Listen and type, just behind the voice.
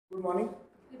Good morning.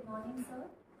 Good morning, sir.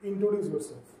 Introduce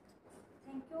yourself.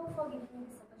 Thank you for giving me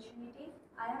this opportunity.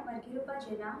 I am Arghyarupa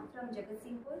Jena from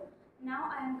Jagatsinghpur. Now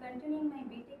I am continuing my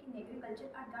B.Tech in Agriculture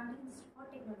at Gandhi Institute for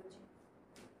Technology.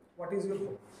 What is your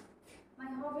hobby? My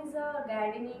hobbies are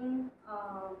gardening,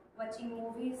 watching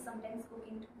movies, sometimes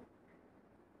cooking too.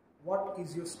 What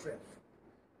is your strength?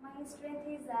 My strength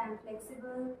is I am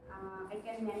flexible, I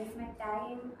can manage my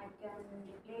time, I can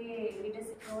play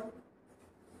leadership role.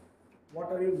 What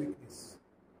are your weaknesses?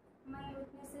 My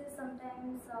weaknesses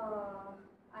sometimes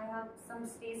I have some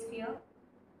stage fear.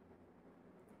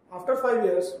 After 5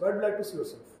 years, where would you like to see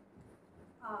yourself?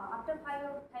 After five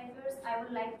years, I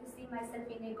would like to see myself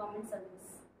in a government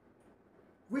service.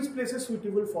 Which place is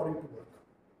suitable for you to work?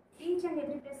 Each and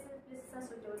every places are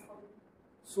suitable for me.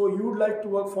 So you would like to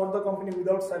work for the company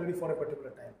without salary for a particular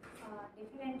time?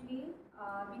 Definitely,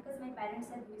 because my parents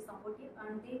are very supportive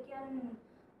and they can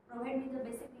provide me the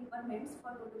basic requirements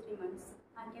for 2 to 3 months.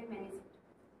 I can manage it.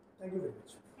 Thank you very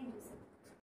much. Thank you.